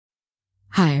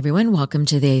Hi, everyone. Welcome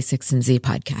to the a16z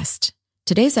podcast.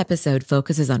 Today's episode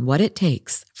focuses on what it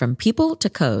takes from people to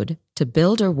code to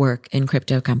build or work in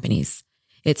crypto companies.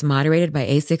 It's moderated by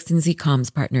a16z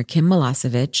comms partner Kim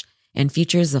Milosevich and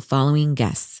features the following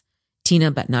guests: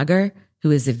 Tina Bhatnagar,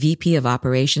 who is the VP of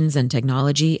Operations and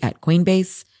Technology at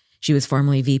Coinbase. She was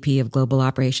formerly VP of Global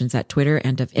Operations at Twitter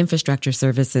and of Infrastructure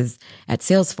Services at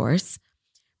Salesforce.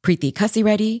 Preethi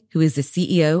Kasireddy, who is the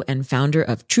CEO and founder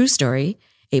of TruStory,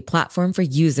 a platform for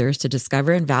users to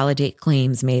discover and validate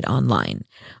claims made online,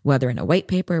 whether in a white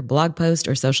paper, blog post,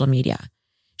 or social media.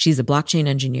 She's a blockchain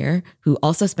engineer who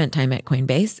also spent time at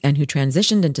Coinbase and who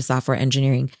transitioned into software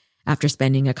engineering after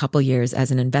spending a couple years as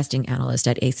an investing analyst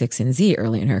at a16z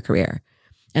early in her career.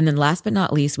 And then last but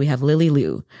not least, we have Lily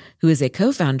Liu, who is a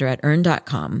co-founder at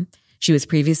Earn.com. She was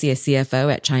previously a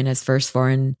CFO at China's first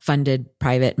foreign-funded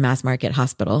private mass-market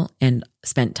hospital and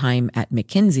spent time at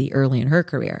McKinsey early in her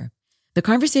career. The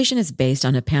conversation is based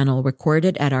on a panel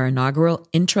recorded at our inaugural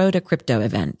Intro to Crypto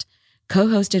event,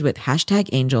 co-hosted with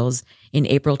 #Angels in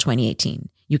April 2018.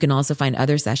 You can also find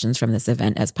other sessions from this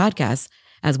event as podcasts,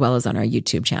 as well as on our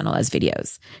YouTube channel as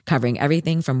videos, covering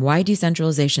everything from why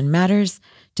decentralization matters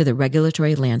to the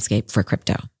regulatory landscape for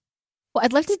crypto. Well,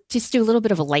 I'd love to just do a little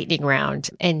bit of a lightning round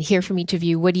and hear from each of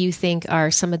you. What do you think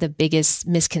are some of the biggest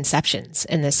misconceptions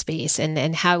in this space,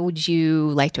 and how would you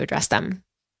like to address them?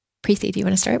 Preethi, do you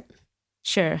want to start?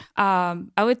 Sure. I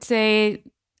would say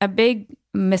a big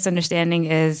misunderstanding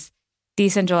is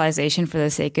decentralization for the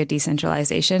sake of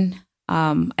decentralization.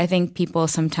 I think people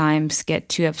sometimes get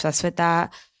too obsessed with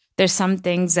that. There's some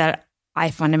things that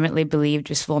I fundamentally believe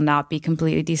just will not be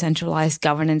completely decentralized,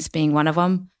 governance being one of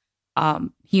them.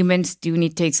 Humans do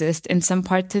need to exist in some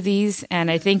parts of these,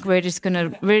 and I think we're just gonna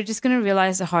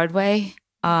realize the hard way.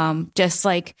 Just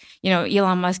like,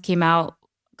 Elon Musk came out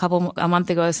a month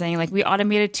ago saying like we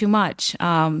automated too much.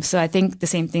 So I think the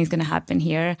same thing is going to happen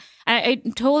here.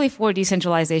 I'm totally for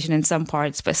decentralization in some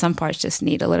parts, but some parts just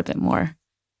need a little bit more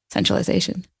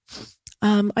centralization.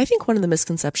 I think one of the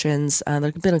misconceptions, there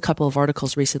have been a couple of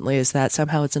articles recently, is that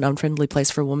somehow it's an unfriendly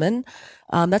place for women.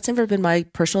 That's never been my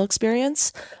personal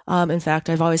experience. In fact,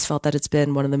 I've always felt that it's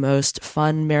been one of the most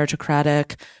fun,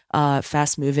 meritocratic,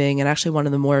 fast-moving, and actually one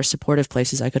of the more supportive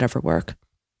places I could ever work.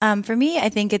 For me, I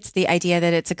think it's the idea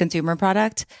that it's a consumer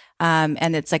product,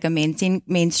 and it's like a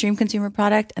mainstream consumer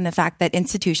product, and the fact that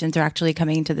institutions are actually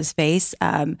coming into the space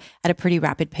at a pretty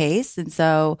rapid pace. And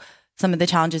so some of the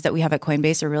challenges that we have at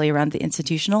Coinbase are really around the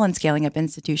institutional and scaling up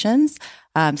institutions.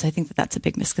 So I think that that's a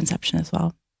big misconception as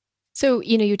well. So,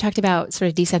 you talked about sort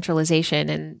of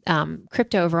decentralization, and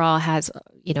crypto overall has,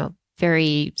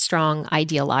 very strong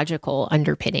ideological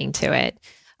underpinning to it.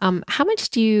 How much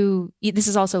this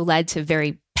has also led to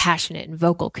very passionate and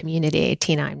vocal community.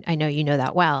 Tina, I know you know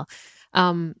that well.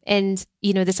 And,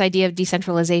 this idea of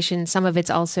decentralization, some of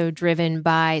it's also driven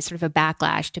by sort of a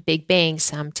backlash to big banks,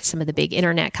 to some of the big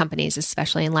internet companies,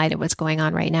 especially in light of what's going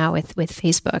on right now with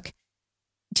Facebook.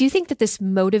 Do you think that this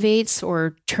motivates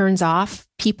or turns off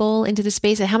people into the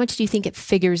space? And how much do you think it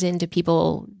figures into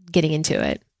people getting into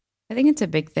it? I think it's a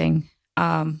big thing.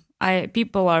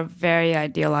 People are very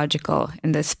ideological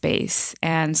in this space,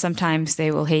 and sometimes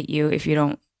they will hate you if you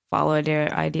don't follow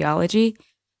their ideology.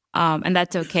 And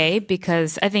that's okay,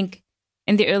 because I think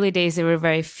in the early days, there were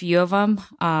very few of them.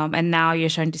 And now you're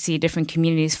starting to see different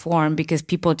communities form because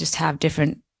people just have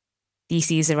different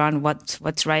theses around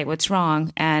what's right, what's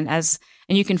wrong. And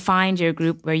you can find your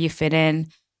group where you fit in.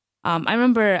 I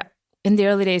remember in the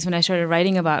early days when I started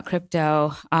writing about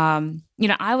crypto,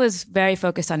 I was very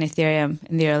focused on Ethereum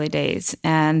in the early days.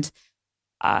 And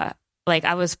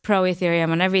I was pro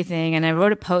Ethereum and everything. And I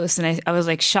wrote a post, and I was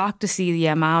shocked to see the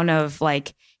amount of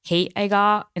hate I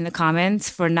got in the comments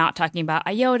for not talking about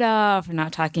IOTA, for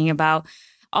not talking about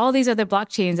all these other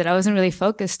blockchains that I wasn't really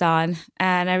focused on.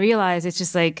 And I realized it's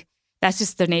just that's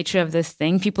just the nature of this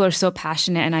thing. People are so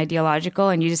passionate and ideological,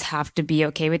 and you just have to be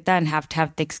okay with that and have to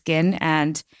have thick skin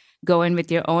and go in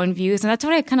with your own views. And that's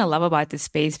what I kind of love about this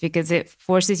space, because it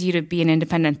forces you to be an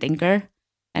independent thinker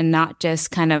and not just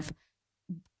kind of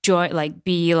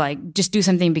just do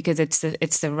something because it's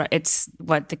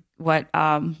what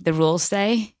the rules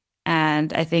say.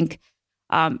 And I think,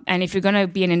 and if you're going to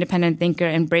be an independent thinker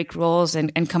and break rules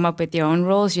and come up with your own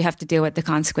rules, you have to deal with the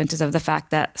consequences of the fact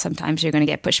that sometimes you're going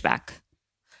to get pushback.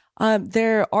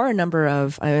 There are a number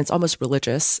of, it's almost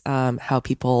religious, how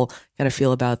people kind of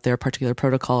feel about their particular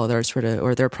protocol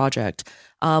or their project,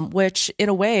 which in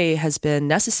a way has been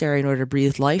necessary in order to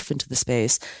breathe life into the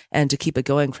space and to keep it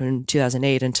going from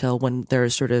 2008 until when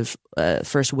there's sort of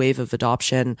first wave of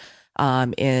adoption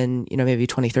in, maybe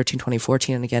 2013,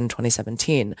 2014, and again in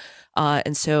 2017.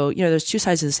 And so, there's two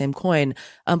sides of the same coin.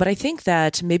 But I think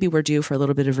that maybe we're due for a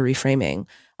little bit of a reframing.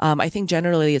 I think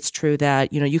generally it's true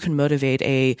that, you can motivate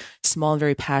a small and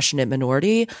very passionate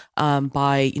minority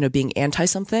by, being anti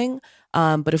something.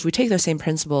 But if we take those same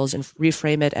principles and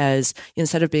reframe it as,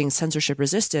 instead of being censorship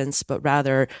resistance, but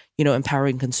rather,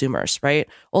 empowering consumers, right?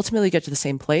 Ultimately get to the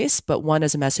same place, but one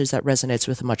as a message that resonates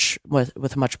with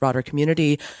a much broader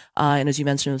community. And as you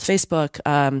mentioned with Facebook,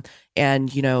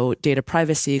 and, data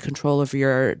privacy, control over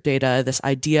your data, this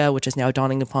idea, which is now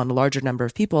dawning upon a larger number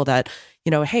of people that,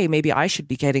 hey, maybe I should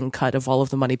be getting cut of all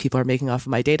of the money people are making off of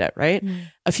my data, right?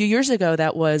 A few years ago,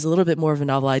 that was a little bit more of a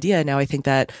novel idea. Now I think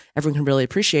that everyone can really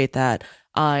appreciate that.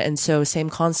 And so same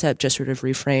concept, just sort of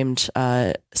reframed.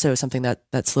 So something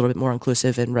that's a little bit more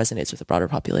inclusive and resonates with the broader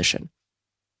population.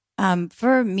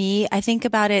 For me, I think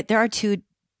about it, there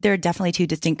are definitely two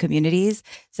distinct communities.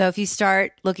 So if you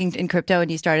start looking in crypto and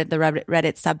you start at the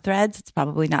Reddit subthreads, it's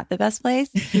probably not the best place.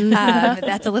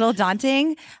 That's a little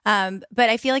daunting. But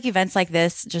I feel like events like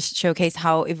this just showcase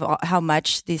how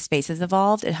much these spaces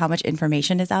evolved and how much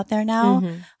information is out there now,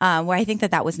 where I think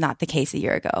that was not the case a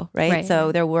year ago, right?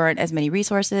 So there weren't as many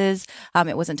resources.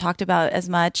 It wasn't talked about as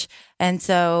much. And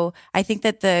so I think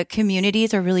that the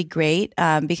communities are really great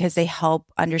because they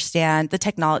help understand the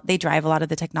technology. They drive a lot of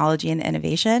the technology and the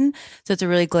innovation. So it's a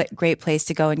really great place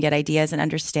to go and get ideas and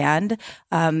understand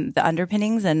the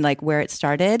underpinnings and like where it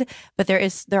started. But there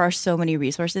are so many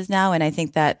resources now, and I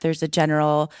think that there's a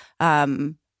general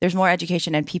there's more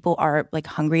education and people are like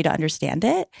hungry to understand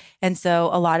it. And so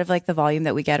a lot of like the volume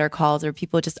that we get are calls or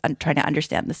people just trying to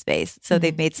understand the space. So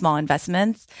they've made small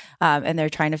investments and they're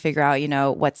trying to figure out,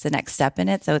 what's the next step in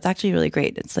it. So it's actually really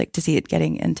great. It's like to see it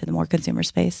getting into the more consumer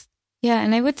space. Yeah,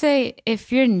 and I would say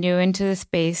if you're new into the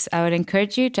space, I would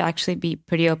encourage you to actually be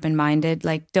pretty open-minded.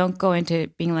 Like, don't go into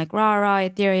it being like rah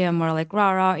Ethereum or like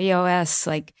rah EOS.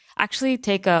 Like, actually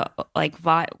take a like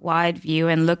wide view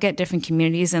and look at different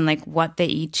communities and like what they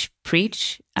each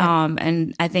preach.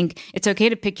 And I think it's okay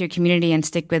to pick your community and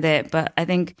stick with it, but I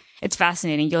think it's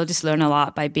fascinating. You'll just learn a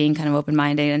lot by being kind of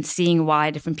open-minded and seeing why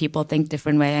different people think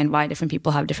different way and why different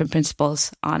people have different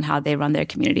principles on how they run their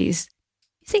communities.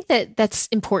 I think that that's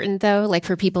important, though, like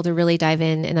for people to really dive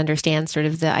in and understand sort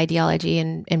of the ideology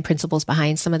and principles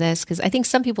behind some of this, because I think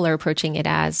some people are approaching it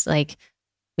as like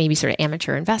maybe sort of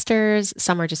amateur investors.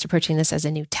 Some are just approaching this as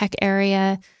a new tech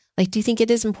area. Like, do you think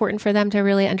it is important for them to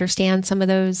really understand some of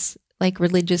those like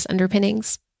religious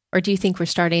underpinnings? Or do you think we're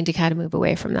starting to kind of move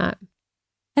away from that?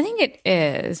 I think it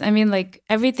is. I mean, like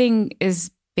everything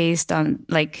is based on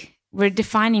like, we're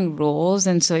defining rules.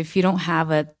 And so if you don't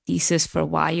have a thesis for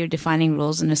why you're defining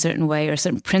rules in a certain way or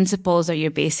certain principles that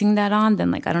you're basing that on, then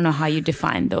like, I don't know how you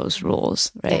define those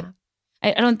rules, right?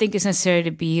 Yeah. I don't think it's necessary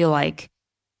to be like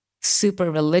super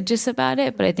religious about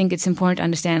it, but I think it's important to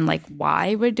understand like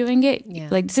why we're doing it. Yeah.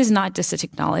 Like this is not just a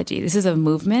technology. This is a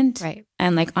movement. Right.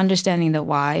 And like understanding the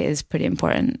why is pretty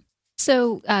important.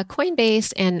 So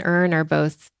Coinbase and Earn are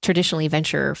both traditionally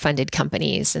venture-funded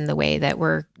companies in the way that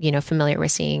we're, familiar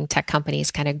with seeing tech companies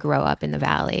kind of grow up in the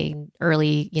valley,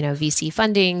 early, VC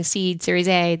funding, seed, Series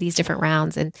A, these different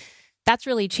rounds. And that's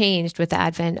really changed with the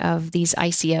advent of these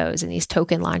ICOs and these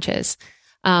token launches.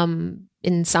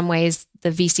 In some ways, the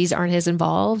VCs aren't as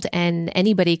involved and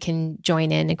anybody can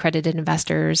join in, accredited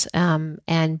investors,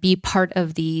 and be part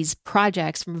of these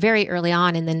projects from very early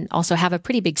on and then also have a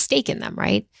pretty big stake in them,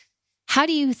 right? How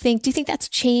do you think that's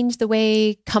changed the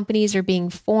way companies are being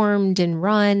formed and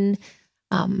run?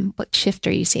 What shift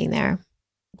are you seeing there?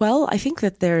 Well, I think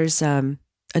that there's a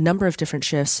number of different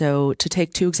shifts. So to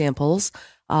take two examples,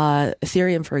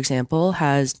 Ethereum, for example,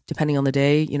 has, depending on the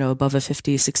day, above a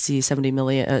 50, 60,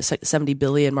 70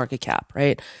 billion market cap,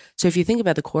 right? So if you think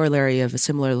about the corollary of a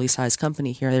similarly sized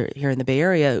company here in the Bay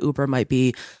Area, Uber might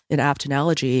be an apt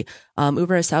analogy.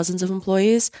 Uber has thousands of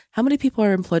employees. How many people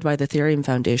are employed by the Ethereum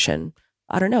Foundation?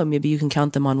 I don't know. Maybe you can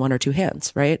count them on one or two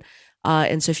hands, right?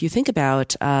 And so if you think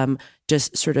about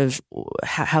just sort of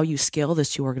how you scale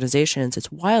those two organizations,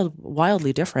 it's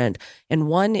wildly different. And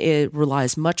one, it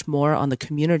relies much more on the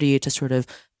community to sort of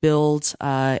build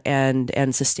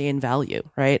and sustain value,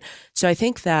 right? So I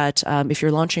think that if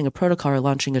you're launching a protocol or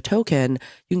launching a token,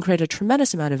 you can create a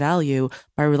tremendous amount of value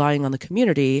by relying on the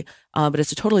community, but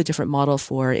it's a totally different model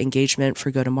for engagement,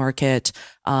 for go-to-market,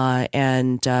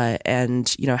 and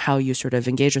how you sort of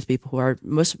engage with people who are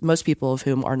most people of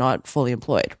whom are not fully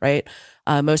employed, right?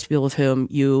 most people of whom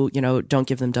you don't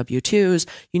give them W-2s.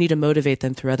 You need to motivate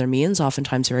them through other means,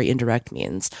 oftentimes very indirect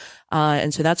means.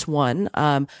 And so that's one.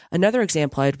 Another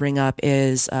example I'd bring up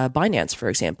is Binance, for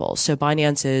example. So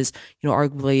Binance is,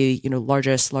 arguably,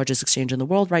 largest exchange in the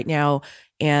world right now.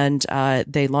 And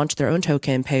they launched their own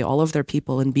token, pay all of their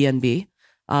people in BNB.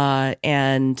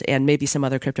 And maybe some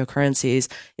other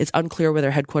cryptocurrencies. It's unclear where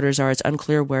their headquarters are. It's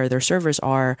unclear where their servers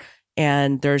are.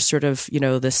 And there's sort of,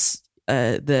 this,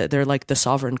 they're like the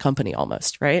sovereign company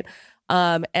almost, right?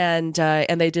 And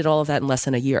they did all of that in less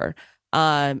than a year.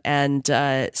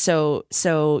 So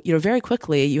very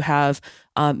quickly you have,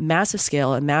 massive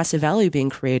scale and massive value being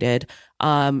created,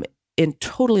 in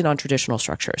totally non-traditional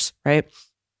structures, right?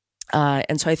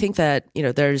 And so I think that,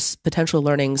 there's potential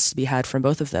learnings to be had from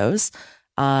both of those.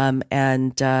 And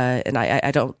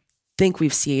I don't think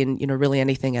we've seen, really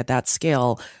anything at that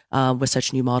scale with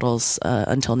such new models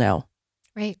until now.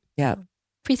 Right. Yeah.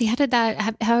 Preethi,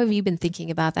 how have you been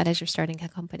thinking about that as you're starting a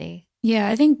company? Yeah,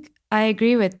 I think I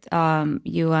agree with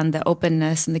you on the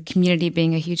openness and the community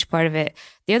being a huge part of it.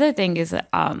 The other thing is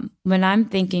when I'm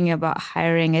thinking about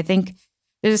hiring, I think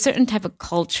there's a certain type of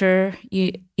culture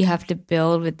you have to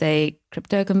build with a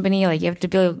crypto company. Like you have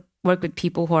to work with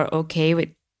people who are okay with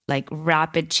like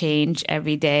rapid change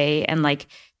every day and like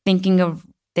thinking of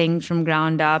things from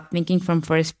ground up, thinking from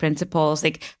first principles.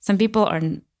 Like some people are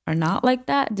not like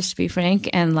that, just to be frank,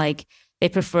 and like they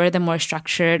prefer the more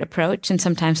structured approach. And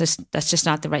sometimes that's just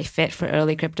not the right fit for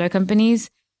early crypto companies,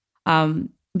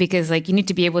 because like you need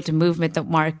to be able to move with the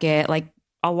market. Like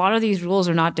a lot of these rules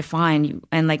are not defined,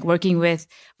 and like working with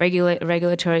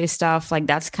regulatory stuff, like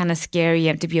that's kind of scary. You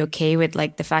have to be okay with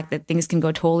like the fact that things can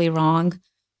go totally wrong.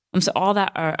 So all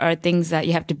that are things that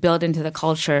you have to build into the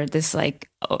culture, this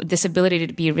ability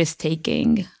to be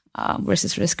risk-taking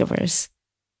versus risk-averse.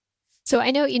 So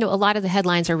I know, a lot of the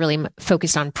headlines are really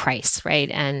focused on price, right?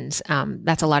 And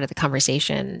that's a lot of the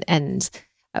conversation. And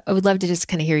I would love to just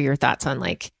kind of hear your thoughts on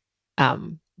like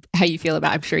how you feel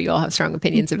about, I'm sure you all have strong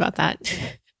opinions about that.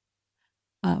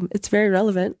 It's very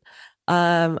relevant.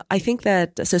 I think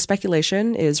that, so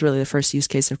speculation is really the first use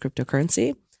case of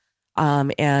cryptocurrency.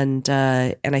 And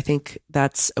I think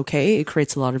that's okay. It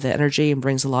creates a lot of the energy and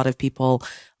brings a lot of people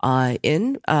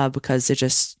in because it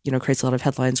just, creates a lot of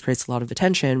headlines, creates a lot of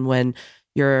attention when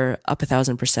you're up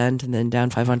 1,000% and then down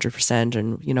 500%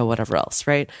 and, whatever else,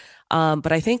 right?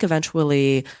 But I think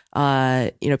eventually,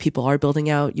 people are building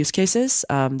out use cases.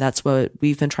 That's what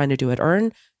we've been trying to do at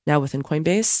Earn. Now within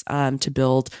Coinbase, to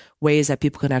build ways that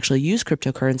people can actually use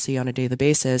cryptocurrency on a daily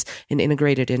basis and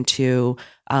integrate it into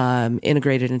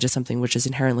something which is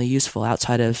inherently useful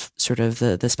outside of sort of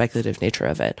the speculative nature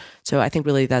of it. So I think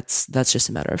really that's just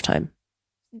a matter of time.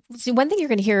 So one thing you're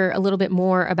going to hear a little bit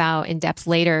more about in depth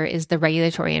later is the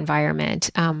regulatory environment.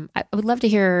 I would love to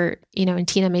hear, and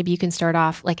Tina, maybe you can start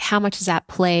off, like how much does that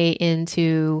play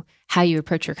into how you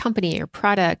approach your company, your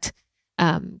product,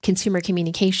 consumer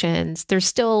communications? There's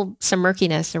still some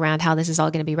murkiness around how this is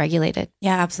all going to be regulated.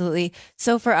 Yeah, absolutely.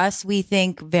 So for us, we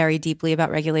think very deeply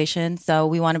about regulation. So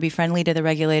we want to be friendly to the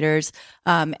regulators.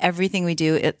 Everything we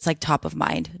do, it's like top of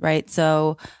mind, right?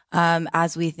 So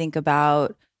as we think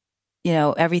about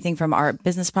everything from our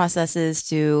business processes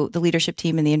to the leadership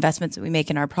team and the investments that we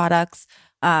make in our products,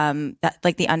 that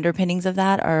like the underpinnings of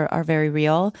that are very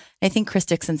real. I think Chris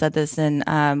Dixon said this in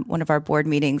one of our board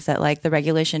meetings that like the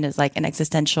regulation is like an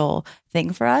existential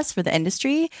thing for us, for the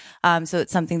industry. So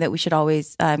it's something that we should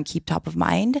always keep top of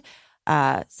mind.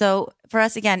 So for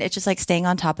us, again, it's just like staying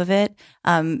on top of it.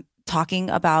 Talking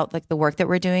about like the work that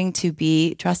we're doing to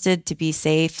be trusted, to be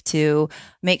safe, to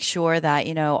make sure that,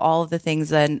 all of the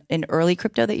things in early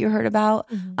crypto that you heard about,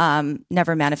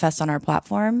 never manifest on our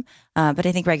platform. But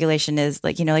I think regulation is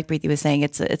like, like Preethi was saying,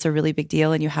 it's a really big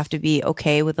deal, and you have to be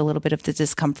okay with a little bit of the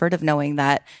discomfort of knowing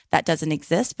that that doesn't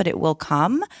exist, but it will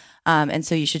come. And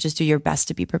so you should just do your best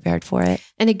to be prepared for it.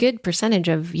 And a good percentage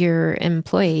of your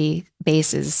employee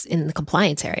base is in the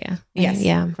compliance area. Yes.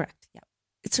 Yeah. Correct.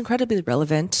 It's incredibly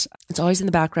relevant. It's always in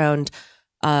the background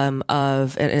and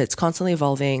it's constantly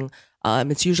evolving.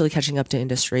 It's usually catching up to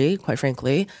industry, quite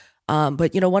frankly.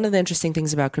 But one of the interesting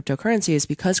things about cryptocurrency is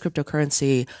because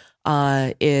cryptocurrency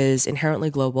is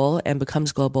inherently global and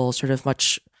becomes global sort of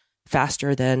much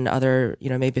faster than other,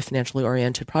 maybe financially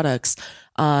oriented products.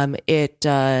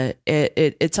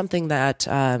 It's something that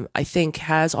I think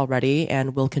has already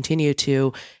and will continue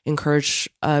to encourage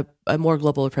a more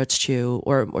global approach to,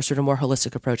 or sort of more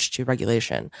holistic approach to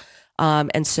regulation.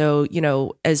 And so,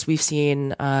 as we've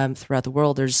seen throughout the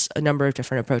world, there's a number of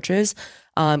different approaches.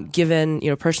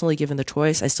 Personally, given the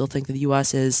choice, I still think that the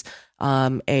U.S. is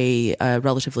a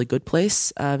relatively good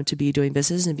place to be doing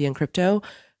business and be in crypto.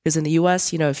 Because in the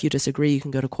US, if you disagree, you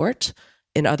can go to court.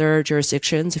 In other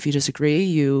jurisdictions, if you disagree,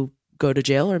 you go to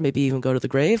jail or maybe even go to the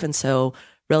grave. And so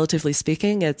relatively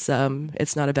speaking, it's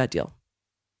not a bad deal.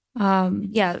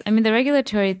 Yeah, I mean, the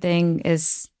regulatory thing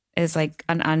is like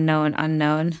an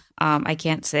unknown. I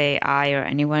can't say I or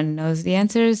anyone knows the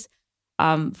answers.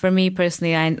 For me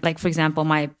personally, for example,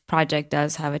 my project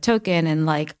does have a token, and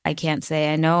I can't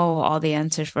say I know all the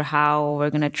answers for how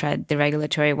we're going to tread the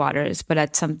regulatory waters, but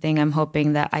that's something I'm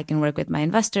hoping that I can work with my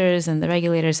investors and the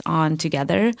regulators on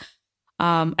together.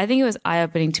 I think it was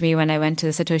eye-opening to me when I went to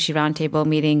the Satoshi Roundtable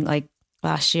meeting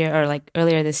last year or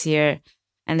earlier this year,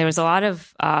 and there was a lot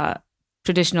of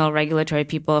traditional regulatory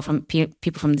people from the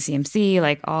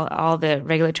CMC, all the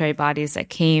regulatory bodies that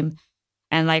came.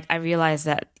 And I realized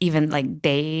that even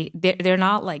they're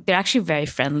not they're actually very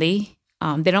friendly.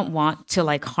 They don't want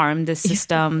to harm the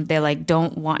system. They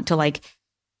don't want to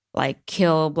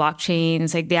kill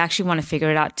blockchains. They actually want to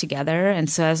figure it out together. And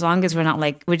so as long as we're not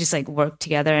we just work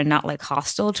together and not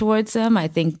hostile towards them, I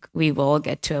think we will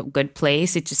get to a good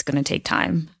place. It's just going to take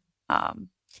time.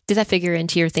 Did that figure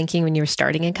into your thinking when you were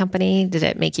starting a company? Did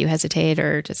it make you hesitate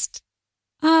or just?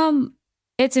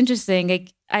 It's interesting.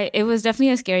 It was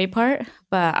definitely a scary part,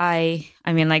 but I'm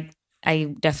not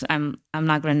going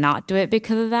to not do it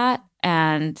because of that.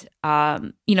 And,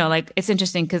 it's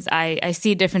interesting because I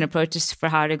see different approaches for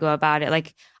how to go about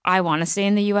it. I want to stay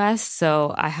in the US,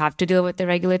 so I have to deal with the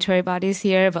regulatory bodies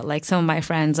here. But some of my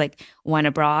friends went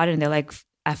abroad and they're like,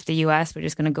 F the US, we're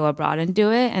just going to go abroad and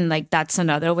do it. And that's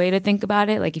another way to think about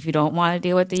it. If you don't want to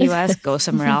deal with the US, go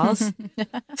somewhere else.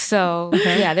 So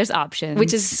yeah, there's options.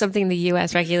 Which is something the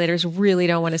US regulators really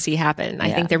don't want to see happen.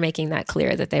 I think they're making that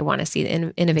clear that they want to see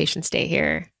the innovation stay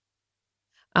here.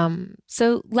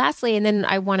 So lastly, and then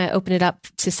I want to open it up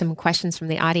to some questions from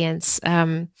the audience.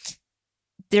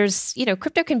 There's,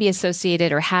 crypto can be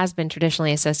associated or has been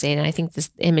traditionally associated. And I think this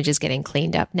image is getting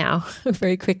cleaned up now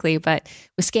very quickly, but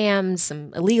with scams,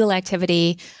 some illegal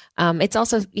activity. It's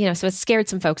also, so it's scared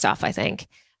some folks off, I think.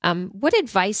 What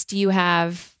advice do you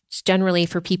have generally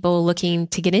for people looking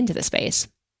to get into the space?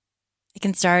 I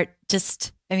can start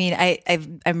these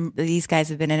guys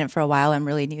have been in it for a while. I'm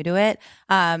really new to it.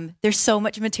 There's so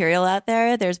much material out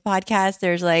there. There's podcasts,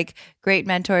 there's great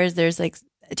mentors, there's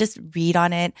just read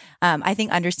on it. I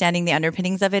think understanding the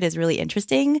underpinnings of it is really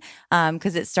interesting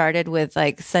because it started with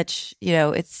such,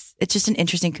 it's just an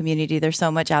interesting community. There's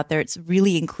so much out there. It's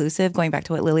really inclusive, going back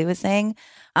to what Lily was saying.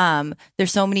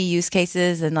 There's so many use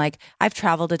cases, and I've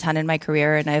traveled a ton in my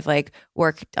career, and I've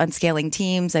worked on scaling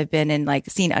teams. I've been in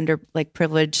seen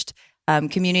underprivileged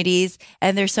communities,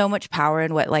 and there's so much power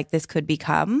in what this could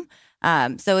become.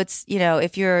 So it's,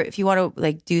 if you want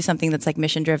to do something that's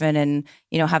mission driven and,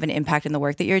 have an impact in the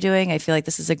work that you're doing, I feel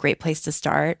this is a great place to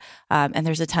start. And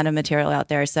there's a ton of material out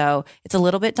there. So it's a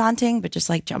little bit daunting, but just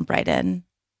jump right in.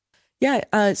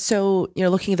 Yeah. So,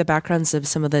 looking at the backgrounds of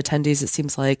some of the attendees, it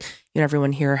seems like,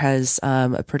 everyone here has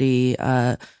a pretty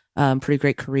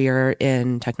great career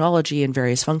in technology and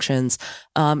various functions.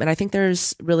 And I think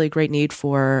there's really a great need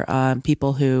for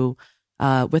people who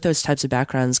with those types of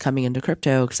backgrounds coming into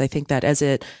crypto, because I think that as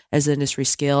the industry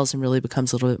scales and really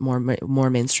becomes a little bit more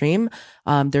mainstream,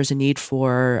 there's a need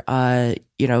for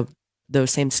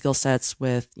those same skill sets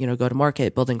with go to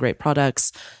market, building great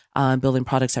products, building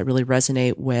products that really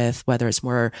resonate with whether it's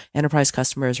more enterprise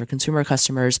customers or consumer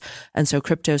customers. And so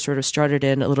crypto sort of started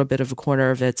in a little bit of a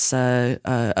corner of its of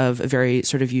a very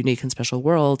sort of unique and special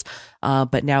world,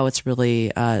 but now it's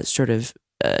really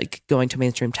going to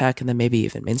mainstream tech and then maybe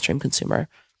even mainstream consumer.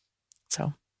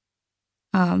 So,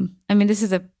 this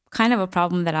is a kind of a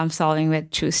problem that I'm solving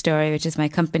with TruStory, which is my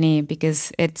company,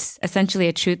 because it's essentially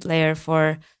a truth layer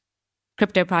for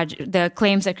the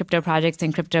claims that crypto projects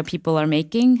and crypto people are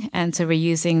making. And so we're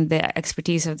using the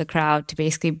expertise of the crowd to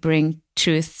basically bring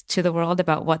truth to the world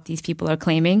about what these people are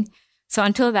claiming. So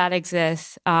until that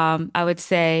exists, I would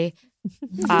say,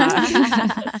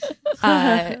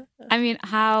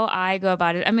 how I go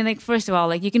about it. First of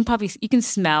all, you can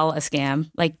smell a scam.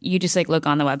 You just look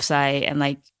on the website and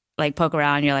poke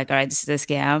around. You're all right, this is a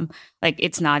scam.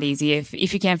 It's not easy. If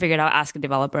you can't figure it out, ask a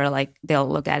developer. They'll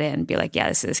look at it and be yeah,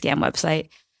 this is a scam website.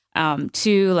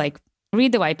 To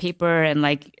read the white paper and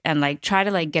try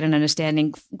to get an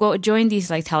understanding. Go join these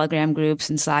Telegram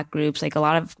groups and Slack groups. A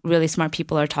lot of really smart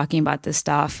people are talking about this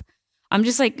stuff. I'm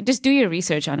just just do your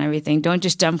research on everything. Don't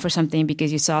just jump for something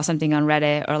because you saw something on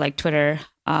Reddit or Twitter.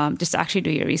 Just actually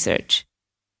do your research.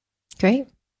 Great.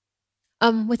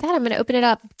 With that, I'm going to open it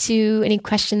up to any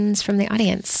questions from the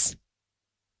audience.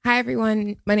 Hi,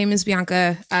 everyone. My name is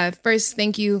Bianca. First,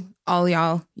 thank you all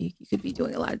y'all, you could be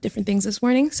doing a lot of different things this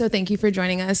morning. So thank you for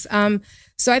joining us.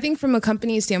 So I think from a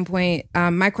company standpoint,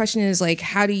 my question is like,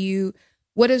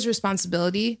 what does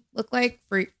responsibility look like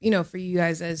for you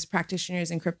guys as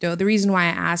practitioners in crypto? The reason why I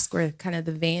ask, or kind of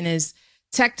the vein, is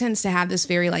tech tends to have this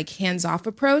very like hands-off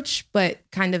approach, but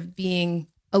kind of being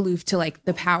aloof to like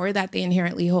the power that they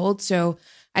inherently hold. So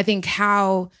I think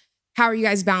how are you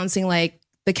guys balancing like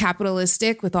the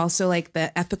capitalistic with also like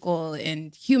the ethical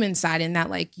and human side, in that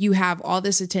like you have all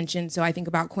this attention. So I think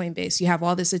about Coinbase, you have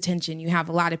all this attention, you have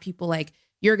a lot of people, like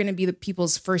you're going to be the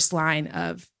people's first line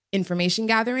of information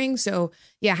gathering. So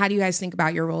yeah, how do you guys think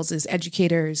about your roles as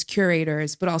educators,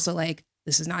 curators, but also like,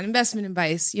 this is not investment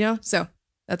advice, So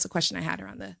that's a question I had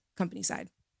around the company side.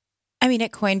 I mean,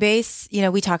 at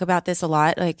Coinbase, we talk about this a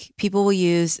lot. Like people will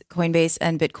use Coinbase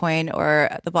and Bitcoin or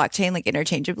the blockchain like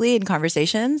interchangeably in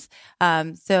conversations.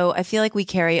 So I feel like we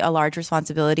carry a large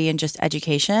responsibility in just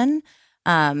education.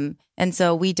 And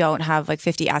so we don't have like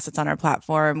 50 assets on our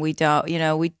platform. We don't,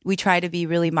 we try to be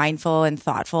really mindful and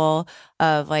thoughtful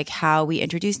of like how we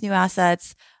introduce new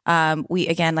assets. We,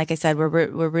 again, like I said,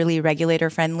 we're really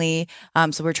regulator friendly.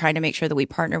 So we're trying to make sure that we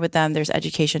partner with them. There's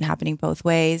education happening both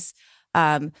ways.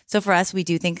 So for us, we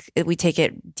do think we take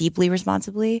it deeply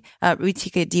responsibly. We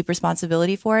take a deep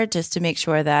responsibility for it, just to make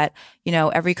sure that,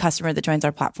 every customer that joins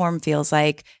our platform feels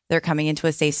like they're coming into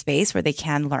a safe space where they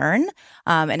can learn.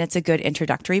 And it's a good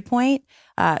introductory point.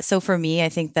 So for me, I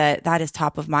think that is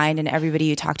top of mind, and everybody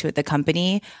you talk to at the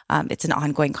company, it's an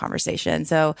ongoing conversation.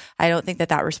 So I don't think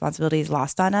that responsibility is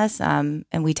lost on us. And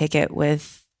we take it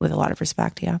with a lot of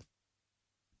respect. Yeah.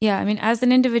 Yeah, I mean, as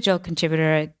an individual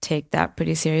contributor, I take that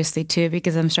pretty seriously too,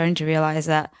 because I'm starting to realize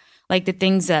that like the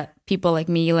things that people like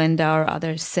me, Linda, or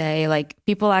others say, like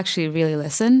people actually really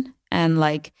listen, and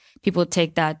like people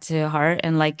take that to heart.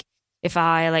 And like if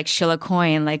I like shill a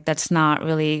coin, like that's not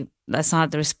the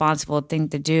responsible thing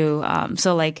to do.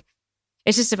 So like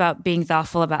it's just about being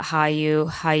thoughtful about how you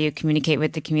communicate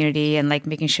with the community, and like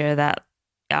making sure that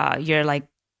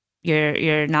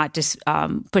you're not just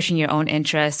pushing your own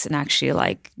interests, and actually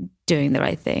like doing the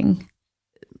right thing.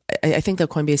 I think that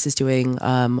Coinbase is doing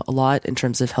a lot in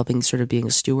terms of helping sort of being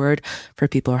a steward for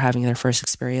people who are having their first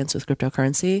experience with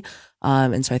cryptocurrency.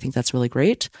 And so I think that's really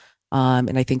great.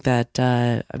 And I think that,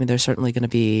 there's certainly going to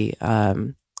be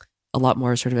a lot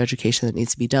more sort of education that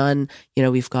needs to be done.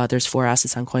 There's 4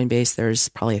 assets on Coinbase. There's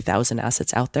probably 1,000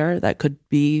 assets out there that could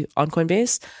be on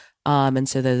Coinbase. And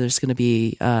so there's going to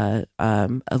be a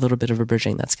little bit of a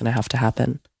bridging that's going to have to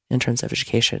happen in terms of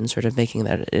education, sort of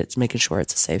making sure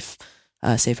it's a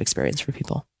safe experience for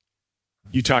people.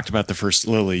 You talked about the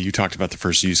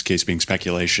first use case being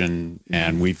speculation,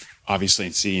 and we've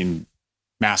obviously seen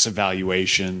massive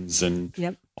valuations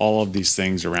and all of these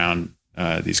things around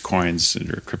these coins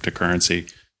or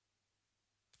cryptocurrency.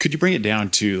 Could you bring it down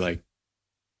to like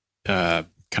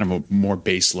kind of a more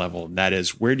base level? And that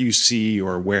is, where do you see,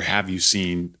 or where have you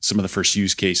seen some of the first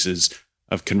use cases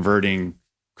of converting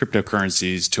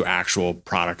cryptocurrencies to actual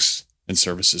products and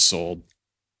services sold?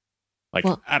 Like,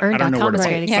 well, I don't know where to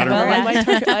right.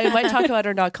 put it. I might talk about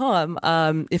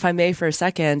earn.com, if I may, for a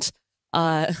second.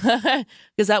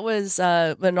 Because that was,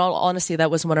 in all honesty,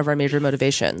 that was one of our major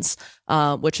motivations,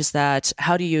 which is that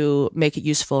how do you make it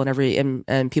useful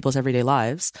in people's everyday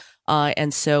lives?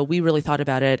 And so we really thought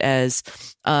about it as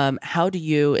how do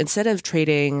you, instead of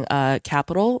trading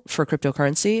capital for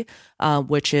cryptocurrency,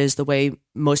 which is the way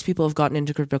most people have gotten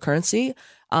into cryptocurrency,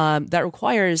 that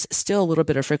requires still a little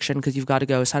bit of friction, because you've got to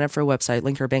go sign up for a website,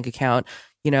 link your bank account,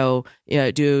 do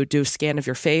a scan of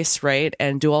your face, right?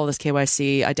 And do all this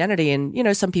KYC identity.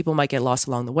 And, some people might get lost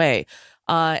along the way.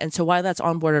 And so while that's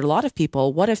onboarded a lot of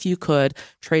people, what if you could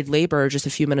trade labor, just a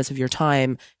few minutes of your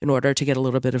time, in order to get a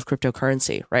little bit of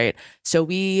cryptocurrency, right? So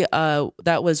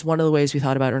that was one of the ways we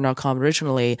thought about earn.com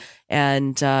originally.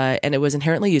 And it was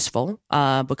inherently useful,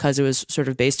 because it was sort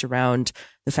of based around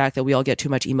the fact that we all get too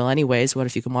much email anyways. What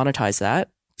if you could monetize that?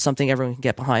 Something everyone can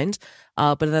get behind.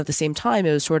 But at the same time,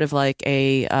 it was sort of like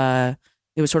a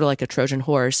Trojan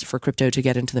horse for crypto to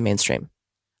get into the mainstream.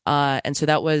 And so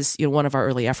that was, one of our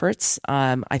early efforts.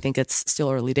 I think it's still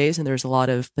early days, and there's a lot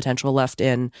of potential left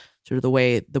in sort of the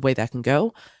way that can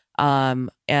go.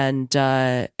 And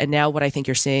now what I think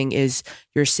you're seeing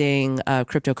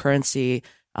cryptocurrency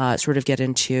sort of get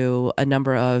into a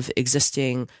number of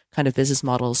existing kind of business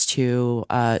models so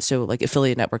like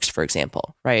affiliate networks, for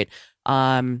example, right?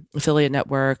 Affiliate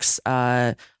networks,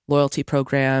 loyalty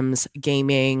programs,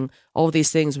 gaming, all of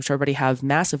these things which already have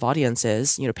massive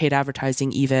audiences, paid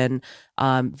advertising, even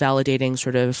validating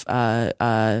sort of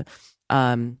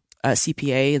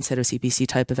CPA instead of CPC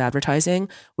type of advertising,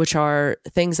 which are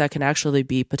things that can actually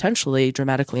be potentially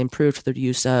dramatically improved through the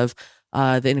use of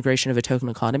the integration of a token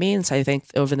economy. And so I think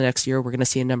over the next year, we're going to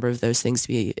see a number of those things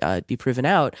be proven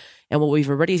out. And what we've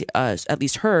already at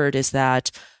least heard is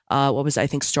that I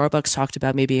think Starbucks talked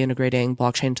about maybe integrating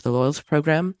blockchain to the loyalty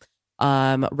program.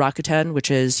 Rakuten, which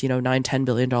is, $9-10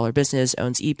 billion business,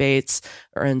 owns Ebates,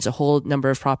 owns a whole number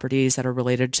of properties that are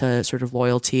related to sort of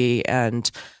loyalty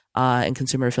and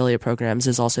consumer affiliate programs,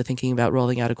 is also thinking about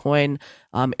rolling out a coin.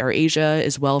 AirAsia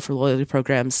as well for loyalty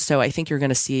programs. So I think you're going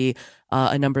to see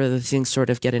a number of the things sort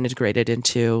of get integrated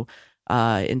into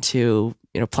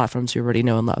platforms you already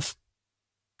know and love.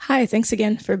 Hi, thanks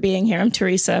again for being here. I'm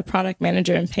Teresa, product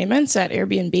manager in payments at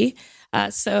Airbnb.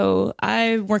 So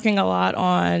I'm working a lot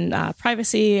on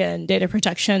privacy and data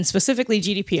protection, specifically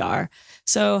GDPR.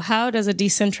 So how does a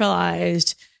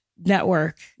decentralized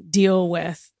network deal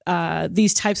with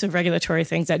these types of regulatory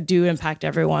things that do impact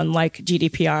everyone, like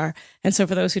GDPR? And so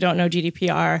for those who don't know,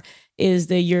 GDPR is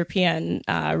the European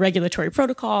regulatory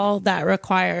protocol that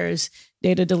requires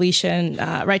data deletion,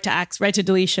 right to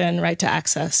deletion, right to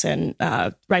access, and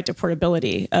right to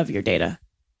portability of your data.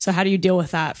 So how do you deal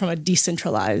with that from a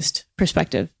decentralized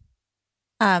perspective?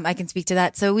 I can speak to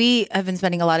that. So we have been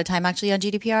spending a lot of time actually on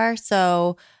GDPR.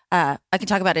 So I can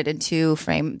talk about it in two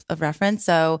frames of reference.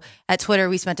 So at Twitter,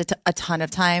 we spent a ton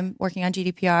of time working on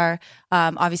GDPR.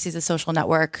 Obviously, as a social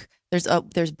network,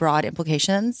 there's broad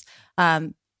implications.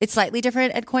 It's slightly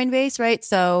different at Coinbase, right?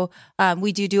 So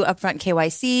we do upfront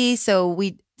KYC.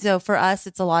 So for us,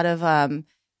 it's a lot of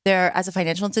as a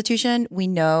financial institution, we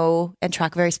know and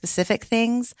track very specific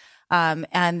things.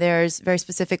 And there's very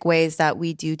specific ways that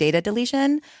we do data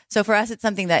deletion. So for us, it's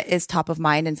something that is top of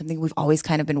mind and something we've always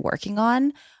kind of been working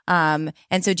on. And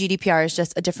so GDPR is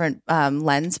just a different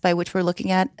lens by which we're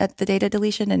looking at the data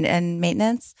deletion and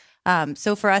maintenance.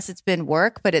 So for us, it's been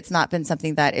work, but it's not been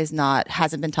something that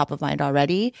hasn't been top of mind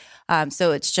already.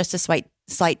 So it's just a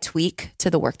slight tweak to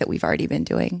the work that we've already been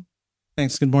doing.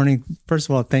 Thanks. Good morning. First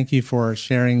of all, thank you for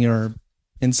sharing your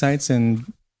insights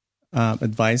and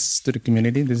advice to the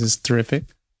community. This is terrific.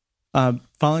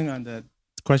 Following on the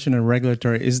question of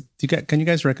regulatory, can you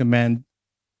guys recommend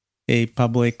a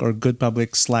public or good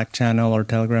public Slack channel or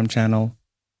Telegram channel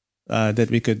that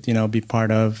we could, be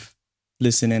part of,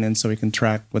 listen in, and so we can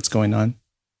track what's going on?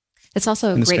 It's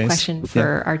also a great question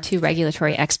for our two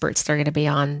regulatory experts that are going to be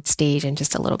on stage in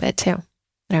just a little bit too.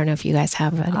 I don't know if you guys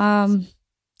have any.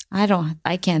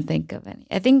 I can't think of any.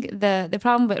 I think the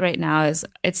problem with right now is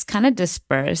it's kind of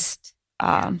dispersed.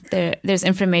 There's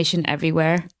information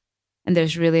everywhere, and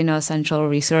there's really no central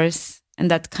resource. And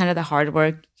that's kind of the hard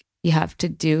work you have to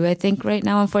do, I think, right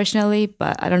now, unfortunately.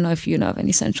 But I don't know if you know of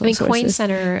any central sources. Coin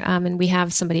Center, and we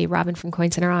have somebody, Robin from Coin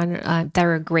Center, on.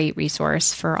 They're a great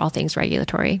resource for all things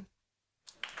regulatory.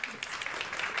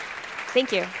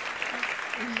 Thank you.